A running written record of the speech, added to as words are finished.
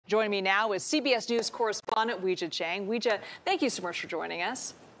Joining me now is CBS News correspondent Weijia Jiang. Weijia, thank you so much for joining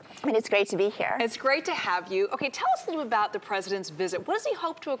us. And it's great to be here. It's great to have you. Okay, tell us a little bit about the president's visit. What does he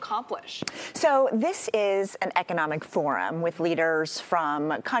hope to accomplish? So this is an economic forum with leaders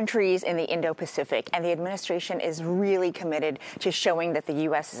from countries in the Indo-Pacific, and the administration is really committed to showing that the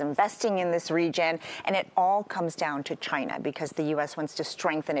U.S. is investing in this region, and it all comes down to China because the U.S. wants to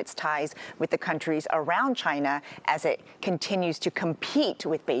strengthen its ties with the countries around China as it continues to compete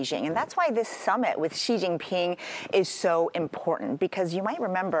with Beijing. And that's why this summit with Xi Jinping is so important, because you might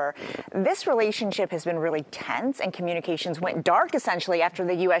remember this relationship has been really tense, and communications went dark essentially after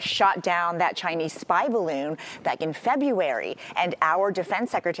the U.S. shot down that Chinese spy balloon back in February. And our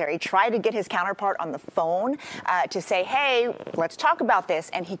defense secretary tried to get his counterpart on the phone to say, hey, let's talk about this,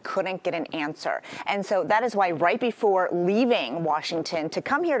 and he couldn't get an answer. And so that is why right before leaving Washington to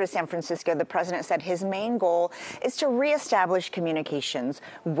come here to San Francisco, the president said his main goal is to reestablish communications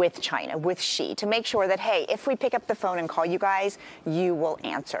with China, with Xi, to make sure that, hey, if we pick up the phone and call you guys, you will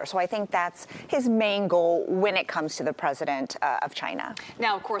answer. So I think that's his main goal when it comes to the president of China.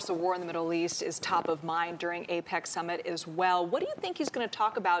 Now, of course, the war in the Middle East is top of mind during APEC summit as well. What do you think he's going to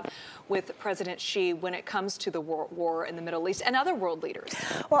talk about with President Xi when it comes to the war in the Middle East and other world leaders?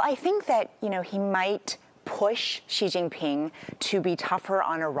 Well, I think that, he might push Xi Jinping to be tougher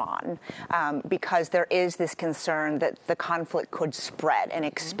on Iran because there is this concern that the conflict could spread and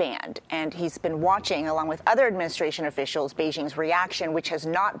expand. And he's been watching, along with other administration officials, Beijing's reaction, which has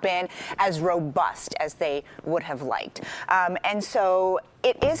not been as robust as they would have liked. And so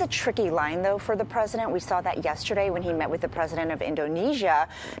it is a tricky line, though, for the president. We saw that yesterday when he met with the president of Indonesia,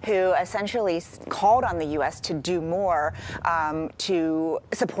 who essentially called on the U.S. to do more to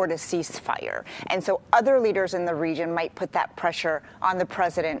support a ceasefire. And so other leaders in the region might put that pressure on the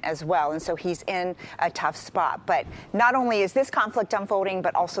president as well. And so he's in a tough spot. But not only is this conflict unfolding,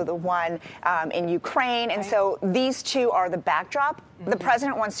 but also the one in Ukraine. And so these two are the backdrop. The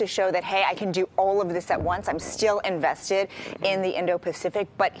president wants to show that, hey, I can do all of this at once. I'm still invested in the Indo-Pacific,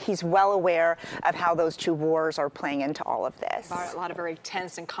 but he's well aware of how those two wars are playing into all of this. A lot of very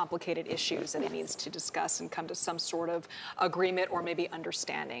tense and complicated issues that he needs to discuss and come to some sort of agreement or maybe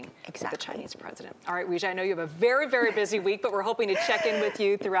understanding with the Chinese president. All right, Weijia, I know you have a very, very busy week, but we're hoping to check in with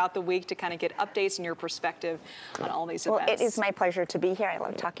you throughout the week to kind of get updates and your perspective on all these events. Well, it is my pleasure to be here. I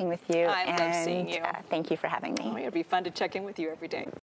love talking with you. I love seeing you. Thank you for having me. It'll be fun to check in with you every day.